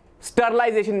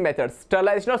sterilization methods,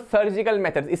 sterilization or surgical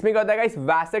methods. इसमें क्या होता है guys?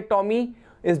 Vasectomy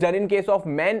is done in case of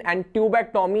men and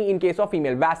tubectomy in case of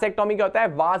female. Vasectomy क्या होता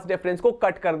है? Vas deferens को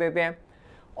cut कर देते हैं,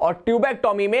 और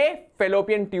tubectomy में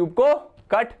fallopian tube को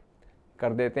cut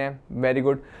कर देते हैं. Very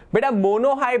good. बेटा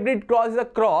monohybrid cross is a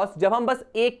cross जब हम बस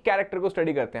एक character को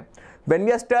study करते हैं. When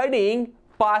we are studying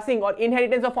passing or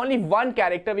inheritance of only one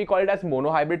character, we call it as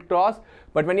monohybrid cross.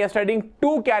 But when you are studying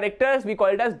 2 characters, we call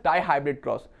it as dihybrid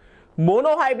cross.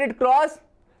 Monohybrid cross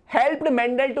helped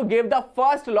Mendel to give the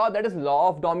first law, that is law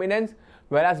of dominance,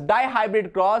 whereas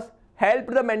dihybrid cross helped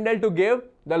the Mendel to give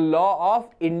the law of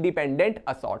independent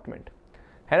assortment,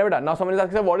 है ना बेटा. Now समझ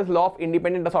सकते हैं what is law of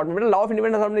independent assortment. बेटा law of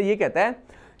independent assortment ये कहता है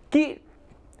कि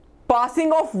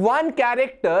passing of one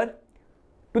character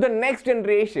to the next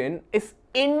generation is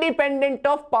independent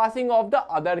of passing of the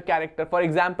other character. For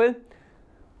example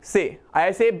से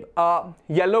आई से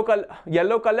yellow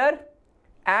colour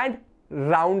and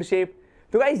round shape.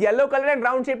 तो guys yellow colour and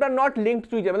round shape are not linked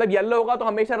to each other. मतलब yellow होगा तो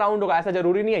हमेशा round होगा, ऐसा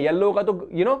जरूरी नहीं है. येलो होगा तो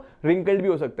रिंकल्ड भी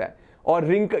हो सकता है, और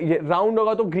राउंड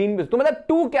होगा तो ग्रीन भी. तो मतलब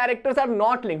to characters are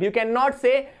not linked. You can not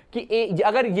से कि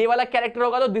अगर ये वाला कैरेक्टर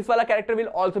होगा तो दिस वाला character will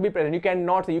also be present. You can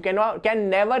not से, you can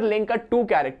never link a to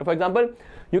character. For example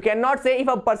you can not से if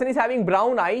a person is having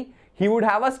brown I he would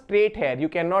have a straight hair. You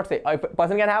cannot say a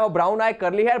person can have a brown eye,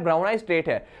 curly hair, brown eye, straight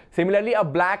hair. Similarly, a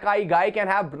black eye guy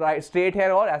can have straight hair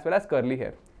or as well as curly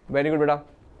hair. Very good, beta.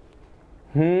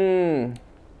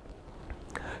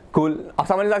 Cool. अब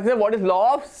समझ सकते हैं what is law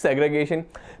of segregation.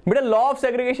 बेटा law of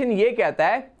segregation ये कहता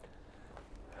है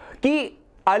कि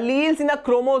alleles in a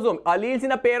chromosome, alleles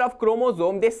in a pair of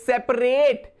chromosome, they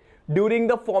separate during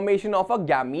the formation of a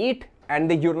gamete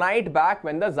and they unite back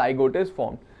when the zygote is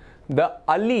formed. The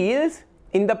alleles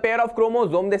in the pair of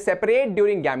chromosome, they separate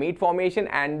during gamete formation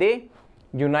and they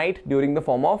unite during the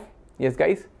form of, yes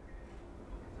guys,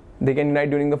 they can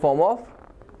unite during the form of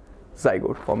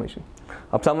zygote formation.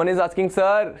 Ab someone is asking,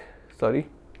 sir, sorry,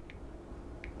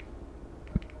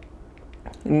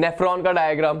 nephron ka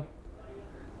diagram.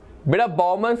 Beta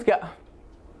Bowman's क्या,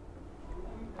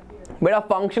 beta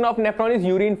function of nephron is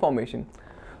urine formation.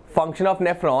 Function of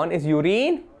nephron is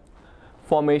urine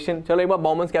formation. चलो एक बार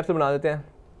बाउमन्स capsule बना देते हैं.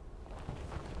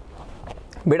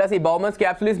 बेटा सी बाउमन्स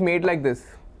capsule is made like this.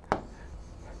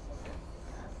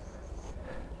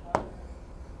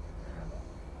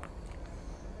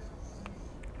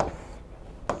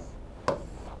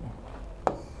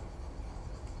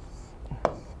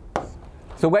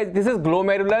 So guys this is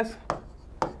glomerulus,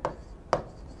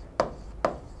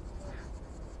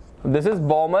 this is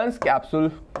बाउमन्स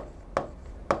capsule.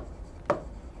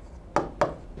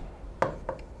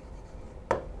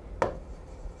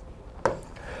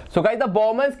 So guys, the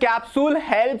Bowman's capsule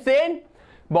helps in,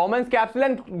 Bowman's capsule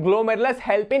and glomerulus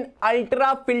help in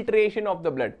ultrafiltration of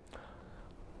the blood.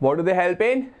 What do they help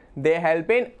in? They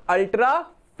help in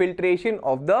ultrafiltration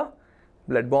of the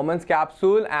blood. Bowman's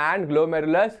capsule and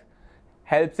glomerulus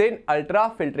helps in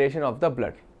ultrafiltration of the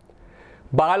blood.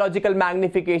 Biological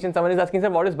magnification. Someone is asking,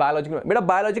 sir, what is biological? But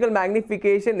biological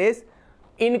magnification is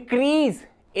increase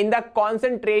in the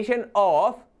concentration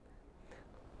of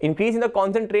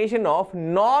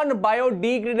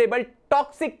non-biodegradable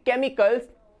toxic chemicals.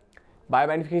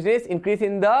 Biomagnification is increase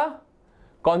in the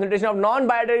concentration of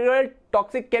non-biodegradable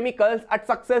toxic chemicals at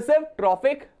successive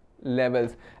trophic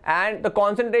levels, and the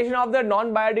concentration of the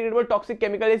non-biodegradable toxic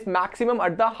chemical is maximum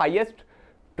at the highest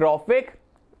trophic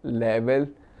level.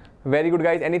 Very good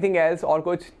guys. Anything else? और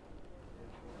कुछ?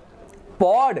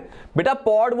 Pod. बेटा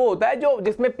pod वो होता है जो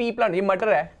जिसमें P plant, ये मटर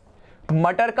है,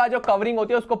 मटर का जो कवरिंग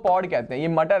होती है उसको पॉड कहते हैं. ये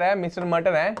मटर है, मिस्टर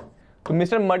मटर है, तो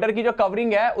मिस्टर मटर की जो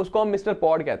कवरिंग है उसको हम मिस्टर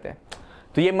पॉड कहते हैं.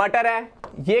 तो ये मटर है,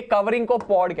 ये कवरिंग को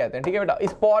पॉड कहते हैं. ठीक है बेटा.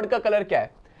 इस पॉड का कलर क्या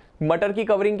है? मटर की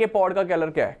कवरिंग के पॉड का कलर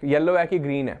क्या है? येलो है कि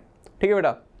ग्रीन है? ठीक है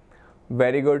बेटा.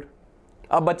 Very good.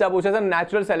 अब बच्चा पूछा सर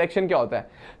नेचुरल सिलेक्शन क्या होता है?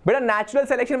 बेटा नेचुरल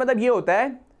सिलेक्शन मतलब ये होता है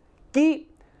कि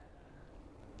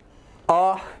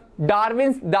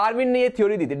डार्विन ने ये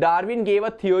थ्योरी दी थी. Darwin gave a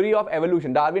theory of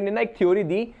evolution. Darwin ने ना एक theory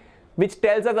the which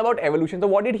tells us about evolution. So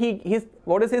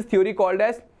what is his theory called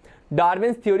as?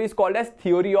 Darwin's theory is called as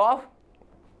theory of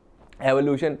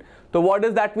evolution. So what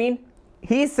does that mean?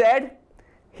 He said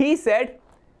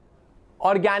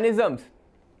organisms.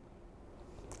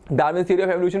 Darwin's theory of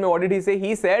evolution, what did he say?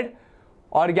 He said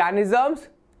organisms,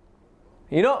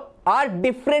 are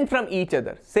different from each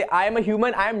other. Say I am a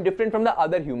human, I am different from the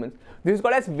other humans. This is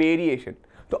called as variation.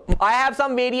 So I have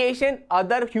some variation,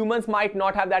 other humans might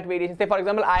not have that variation. Say for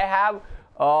example, I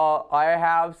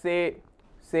have say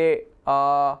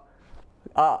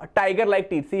tiger like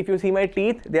teeth. See, if you see my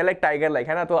teeth, they are like tiger like,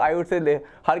 है ना? तो I would say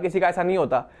हर किसी का ऐसा नहीं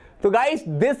होता. तो guys,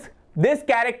 this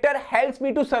character helps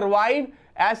me to survive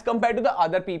as compared to the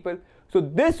other people. So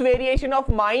this variation of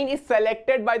mine is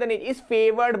selected by the nature, is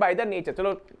favored by the nature.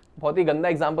 चलो बहुत ही गंदा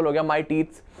example हो गया, my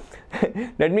teeth.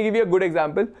 Let me give you a good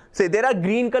example. Say there are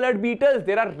green colored beetles,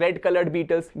 there are red colored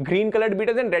beetles, green colored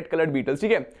beetles and red colored beetles.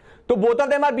 ठीक है? तो both of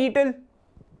them are beetle.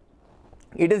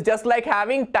 It is just like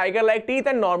having tiger like teeth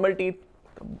and normal teeth.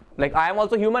 Like I am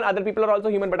also human, other people are also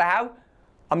human, but I have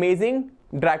amazing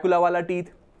Dracula wala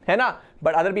teeth, है ना?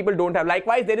 But other people don't have.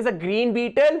 Likewise, there is a green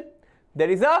beetle, there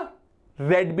is a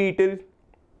red beetle,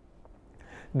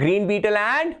 green beetle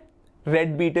and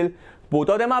red beetle. Both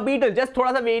of them are beetle, just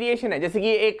थोड़ा सा variation है, जैसे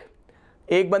कि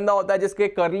एक बंदा होता है जिसके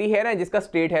कर्ली हेयर है, जिसका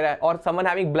स्ट्रेट हेयर है, और someone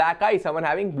having black eyes, someone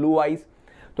having blue eyes.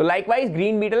 तो likewise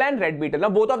green beetle and red beetle, now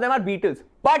both of them are Beatles,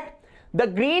 but the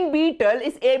green beetle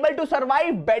is able to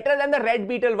survive better than the red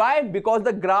beetle. Why? Because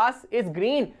the grass is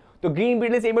green. So green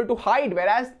beetle is able to hide,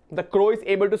 whereas the crow is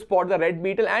able to spot the red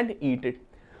beetle and eat it.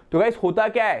 तो guys होता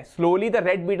क्या है, slowly the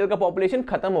red beetle का population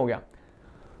खत्म हो गया.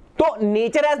 तो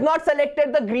nature has not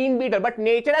selected the green beetle, but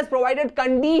nature has provided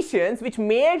conditions which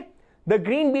made the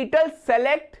green beetle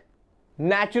select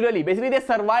naturally. Basically they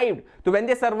survived. So when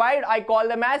they survived, I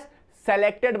call them as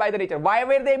selected by the nature. Why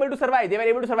were they able to survive? They were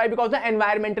able to survive because the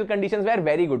environmental conditions were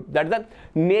very good. That's the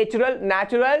natural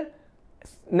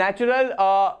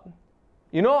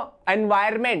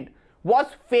environment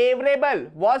was favorable,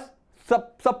 was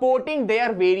supporting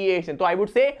their variation. So I would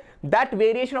say that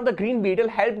variation of the green beetle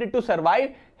helped it to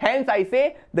survive. Hence I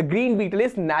say the green beetle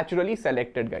is naturally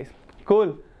selected, guys.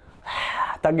 Cool.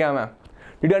 थक गया मैं.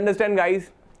 Did you understand, guys?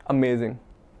 Amazing.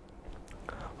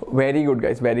 Very good,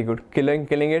 guys. Very good.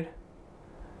 Killing it.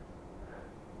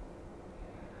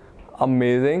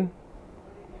 Amazing.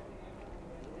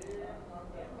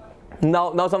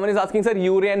 Now someone is asking, sir,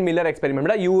 Urey and Miller experiment.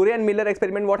 But Urey and Miller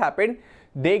experiment, what happened?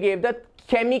 They gave the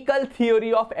chemical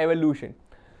theory of evolution.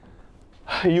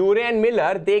 Urey and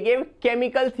Miller, they gave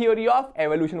chemical theory of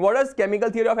evolution. What does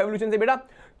chemical theory of evolution say, beta?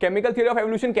 Chemical theory of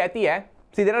evolution कहती है,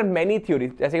 see there are many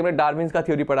theories. जैसे कि हमने Darwin का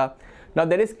theory पढ़ा. Now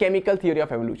there is chemical theory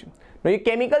of evolution. Now ये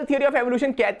chemical theory of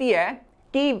evolution कहती है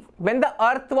कि when the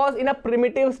earth was in a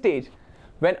primitive stage,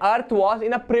 when earth was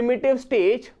in a primitive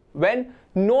stage, when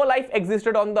no life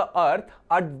existed on the earth,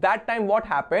 at that time what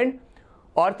happened?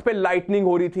 Earth पे lightning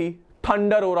हो रही थी,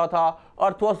 thunder हो रहा था,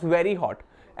 earth was very hot,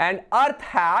 and earth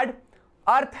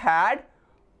had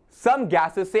some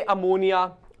gases, say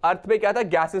ammonia. earth पे क्या था?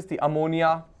 gases थी,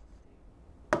 ammonia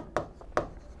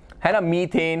है ना,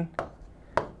 methane,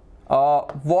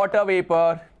 water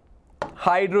vapor,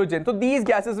 hydrogen. So these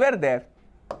gases were there.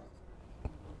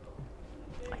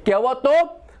 क्या हुआ? तो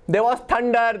there was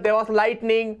thunder, there was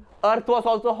lightning, earth was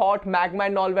also hot, magma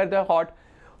and all were there hot.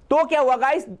 तो क्या हुआ,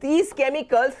 guys? These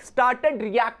chemicals started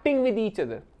reacting with each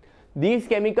other. These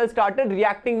chemicals started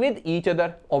reacting with each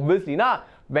other. Obviously ना,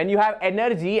 when you have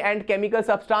energy and chemical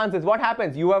substances, what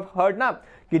happens? You have heard ना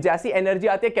कि जैसी energy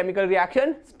आती है, chemical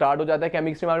reaction start हो जाता है.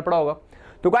 chemistry में आपने पढ़ा होगा.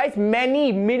 तो guys,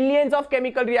 many millions of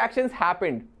chemical reactions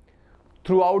happened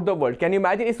throughout the world. Can you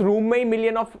imagine? इस room में ही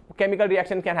million of chemical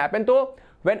reaction can happen. तो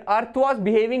when earth was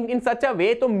behaving in such a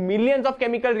way, तो millions of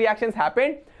chemical reactions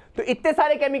happened. तो इतने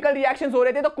सारे chemical reactions हो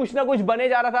रहे थे, तो कुछ ना कुछ बने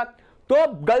जा रहा था. तो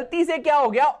गलती से क्या हो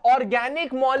गया?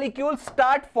 Organic molecules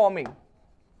start forming.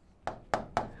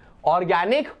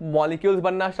 Organic molecules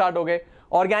बनना start हो गए.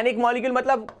 Organic molecule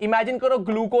मतलब imagine करो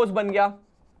ग्लूकोज बन गया.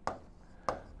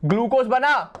 ग्लूकोज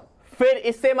बना, फिर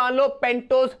इससे मान लो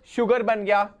पेंटोज शुगर बन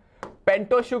गया.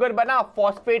 पेंटोज शुगर बना,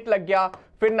 फॉस्फेट लग गया,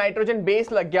 फिर नाइट्रोजन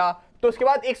बेस लग गया. तो उसके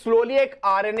बाद एक स्लोली एक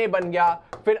आरएनए बन गया,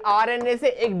 फिर आरएनए से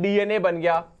एक डीएनए बन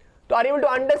गया. तो are you able to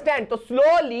understand? तो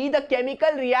slowly the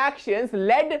chemical reactions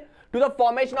led to the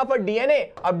formation of a DNA.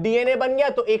 अब डीएनए बन गया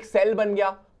तो एक सेल बन गया,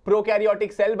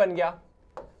 प्रोकैरियोटिक सेल बन गया,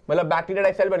 मतलब बैक्टीरिया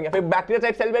टाइप सेल बन गया. फिर बैक्टीरिया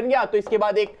टाइप सेल बन गया तो इसके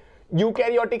बाद एक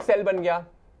यूकैरियोटिक सेल बन गया.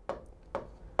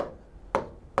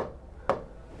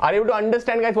 Are you able to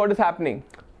understand, guys, what is happening?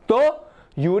 So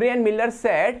Urey and Miller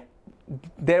said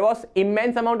there was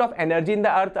immense amount of energy in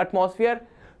the earth atmosphere,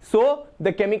 so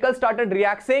the chemicals started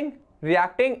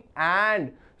reacting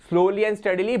and slowly and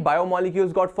steadily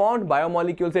biomolecules got formed.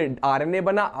 biomolecules से RNA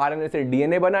बना, RNA से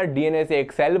DNA बना, DNA से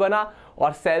एक cell बना,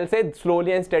 और cell से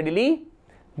slowly and steadily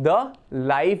the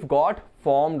life got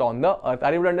formed on the earth.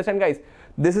 Are you able to understand, guys?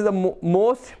 This is the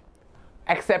most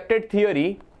accepted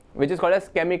theory, which is called as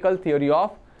chemical theory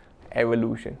of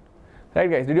evolution. Right,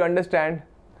 guys? Did you understand?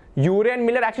 Urey and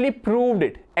Miller actually proved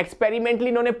it. Experimentally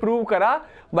इन्होंने prove करा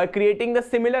by creating the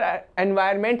similar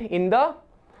environment in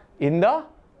the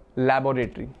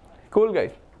laboratory. Cool,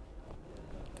 guys?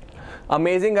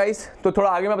 Amazing, guys. तो थोड़ा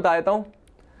आगे मैं बता देता हूँ.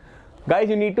 Guys,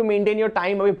 you need to maintain your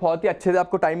time. अभी बहुत ही अच्छे से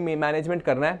आपको टाइम मैनेजमेंट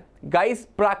करना है. Guys,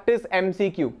 practice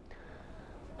MCQ.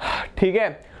 ठीक है?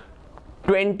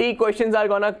 20 questions are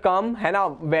gonna come, है ना?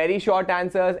 Very short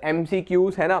answers,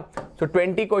 MCQs, है ना? So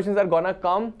 20 questions are gonna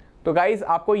come. तो guys,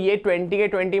 आपको ये 20 के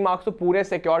 20 marks तो पूरे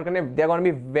secure करने. They are gonna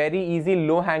be very easy,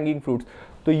 low hanging fruits.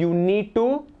 तो you need to,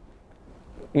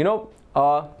 you know,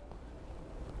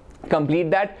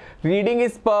 complete that. Reading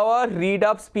is power. Read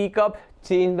up, speak up,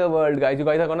 change the world, guys. You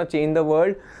guys are gonna change the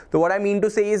world. So what I mean to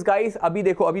say is, guys, अभी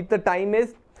देखो, अभी the time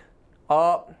is,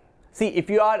 see, if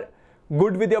you are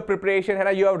good with your preparation, है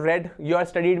ना, you have read, you have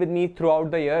studied with me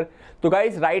throughout the year. So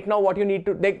guys, right now what you need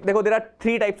to, देखो, there are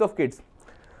 3 types of kids,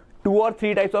 2 or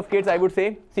 3 types of kids I would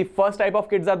say. See, first type of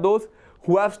kids are those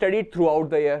who have studied throughout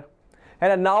the year.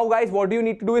 And now guys, what you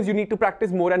need to do is you need to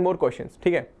practice more and more questions,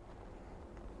 ठीक है.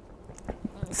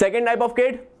 Second type of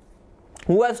kid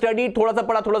who has studied, थोड़ा सा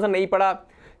पढ़ा, थोड़ा सा नहीं पढ़ा,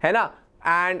 है ना,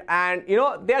 and you know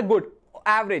they are good,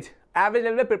 average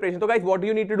level of preparation. So guys, what do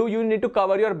you need to do? You need to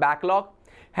cover your backlog,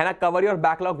 है ना, cover your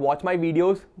backlog, watch my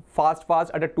videos fast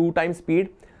at a 2 times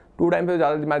speed. 2 times से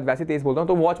ज़्यादा मैं वैसे तेज बोलता हूँ,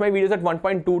 तो watch my videos at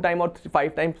 1.2 time और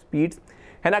 5 times speeds,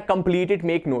 है ना, complete it,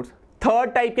 make notes.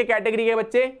 Third type के category के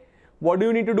बच्चे, what do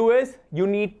you need to do is you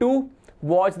need to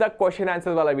watch the question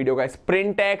answers वाला video guys,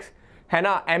 print text, है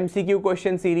ना, MCQ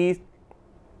question series,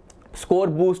 score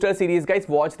booster series guys,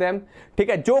 watch them, ठीक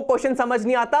है. जो question समझ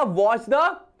नहीं आता, watch the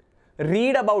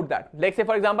read about that. Like say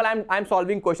for example, I'm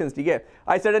solving questions, ठीक है.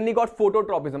 I suddenly got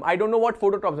phototropism. I don't know what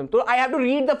phototropism. So I have to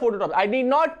read the phototropism. I need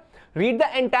not read the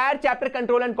entire chapter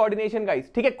control and coordination guys.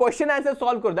 ठीक है. Question answer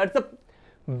solve करो. That's the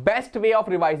best way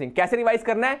of revising. कैसे revise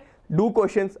करना है? Do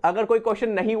questions. अगर कोई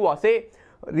question नहीं हुआ, say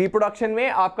reproduction में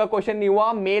आपका question नहीं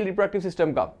हुआ male reproductive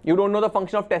system का, you don't know the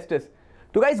function of testis.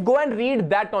 So guys, go and read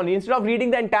that only. Instead of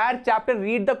reading the entire chapter,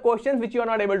 read the questions which you are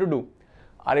not able to do.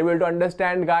 Are able to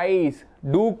understand guys?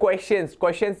 Do questions.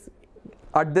 Questions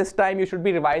at this time you should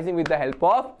be revising with the help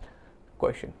of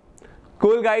question.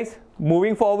 Cool guys,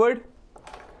 moving forward.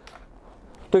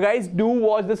 So guys, do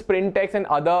watch this print text and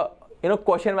other, you know,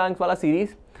 question banks wala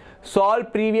series.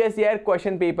 Solve previous year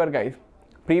question paper guys.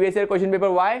 Previous year question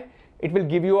paper, why? It will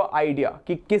give you an idea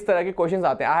कि किस तरह के questions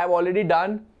आते हैं. I have already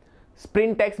done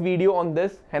sprint text video on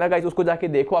this, है ना guys, उसको जाके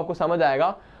देखो, आपको समझ आएगा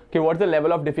कि what's the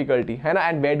level of difficulty, है ना,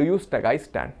 and where do you guys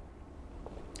stand.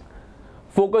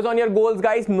 Focus on your goals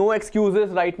guys, no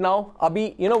excuses right now.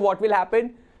 अभी you know what will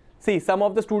happen, see some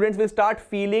of the students will start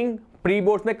feeling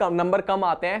pre-boards में कम number कम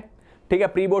आते हैं, ठीक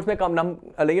है, pre-boards में कम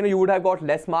number, लेकिन you would have got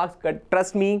less marks.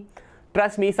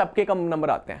 Trust me, सबके कम number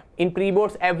आते हैं. In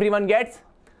pre-boards everyone gets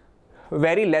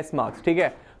very less marks, ठीक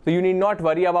है. So you need not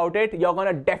worry about it. You're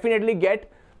gonna definitely get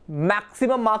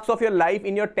maximum marks of your life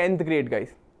in your 10th grade guys.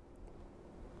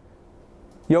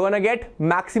 You're gonna get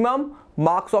maximum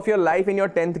marks of your life in your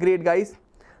 10th grade guys,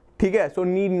 ठीक है. So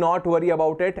need not worry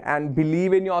about it and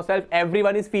believe in yourself.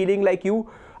 Everyone is feeling like you.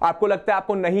 आपको लगता है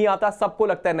आपको नहीं आता, सबको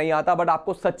लगता है नहीं आता, but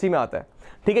आपको सच्ची में आता है,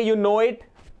 ठीक है. You know it,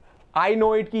 I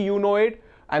know it कि you know it,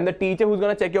 and the teacher who's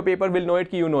gonna check your paper will know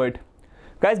it कि you know it.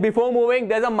 Guys, before moving,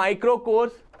 there's a micro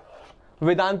course,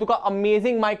 Vedantu का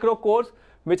amazing micro course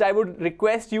which I would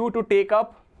request you to take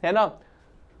up, है ना.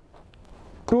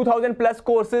 2000 plus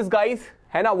courses guys,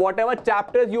 है ना. Whatever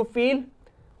chapters you feel,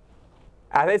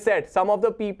 as I said, some of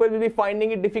the people will be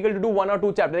finding it difficult to do 1 or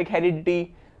 2 chapters like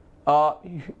heredity,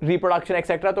 reproduction,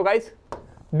 etc. So guys,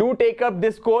 do take up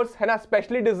this course, है ना,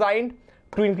 specially designed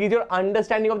to increase your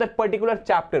understanding of that particular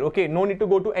chapter. Okay, no need to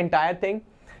go to entire thing,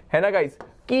 है ना guys.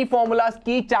 Key formulas,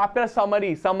 key chapter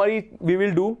summary we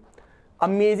will do.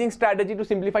 Amazing strategy to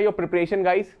simplify your preparation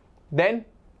guys. Then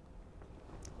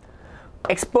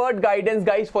expert guidance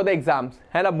guys for the exams,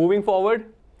 है ना. Moving forward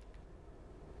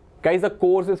guys, the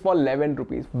course is for 11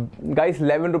 rupees guys.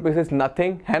 11 rupees is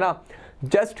nothing, है ना.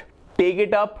 Just take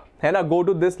it up, है ना. Go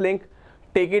to this link,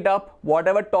 take it up.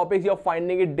 Whatever topics you're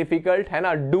finding it difficult, है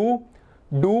ना,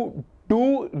 do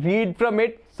read from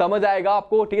it, समझ आएगा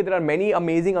आपको, ठीक है. There are many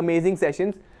amazing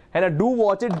sessions, है ना. Do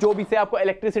watch it. जो भी से आपको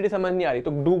electricity समझ नहीं आ रही,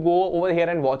 तो do go over here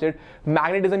and watch it.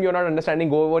 Magnetism you're not understanding,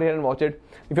 go over here and watch it.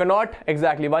 If you're not,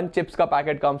 exactly, 1 chips का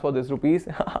packet comes for this rupees.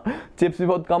 chips भी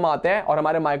बहुत कम आते हैं और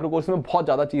हमारे माइक्रो कोर्स में बहुत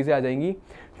ज़्यादा चीज़ें आ जाएंगी,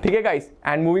 ठीक है guys.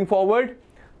 And moving forward,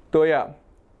 तो yeah,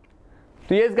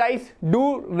 so yes guys, do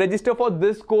register for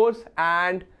this course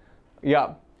and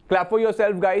yeah, clap for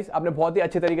yourself guys. आपने बहुत ही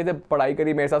अच्छे तरीके से पढ़ाई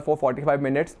करी मेरे साथ for 45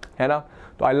 minutes, है ना.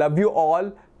 तो I love you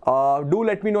all. Do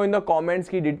let me know in the comments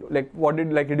ki did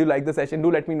you like the session.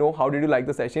 Do let me know how did you like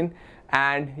the session.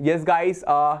 And yes guys,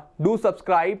 do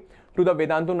subscribe to the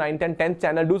Vedantu 9th and 10th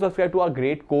channel. Do subscribe to our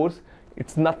great course.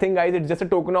 It's nothing guys, it's just a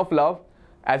token of love.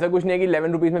 ऐसा कुछ नहीं है कि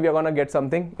 11 rupees में we are gonna get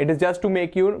something. It is just to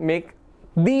make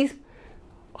these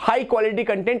high quality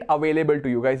content available to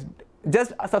you guys.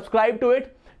 Just subscribe to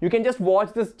it. You can just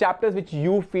watch these chapters which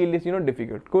you feel is, you know,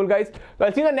 difficult. Cool guys. So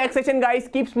I'll see you in the next session guys.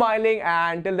 Keep smiling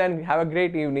and till then have a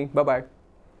great evening. Bye bye.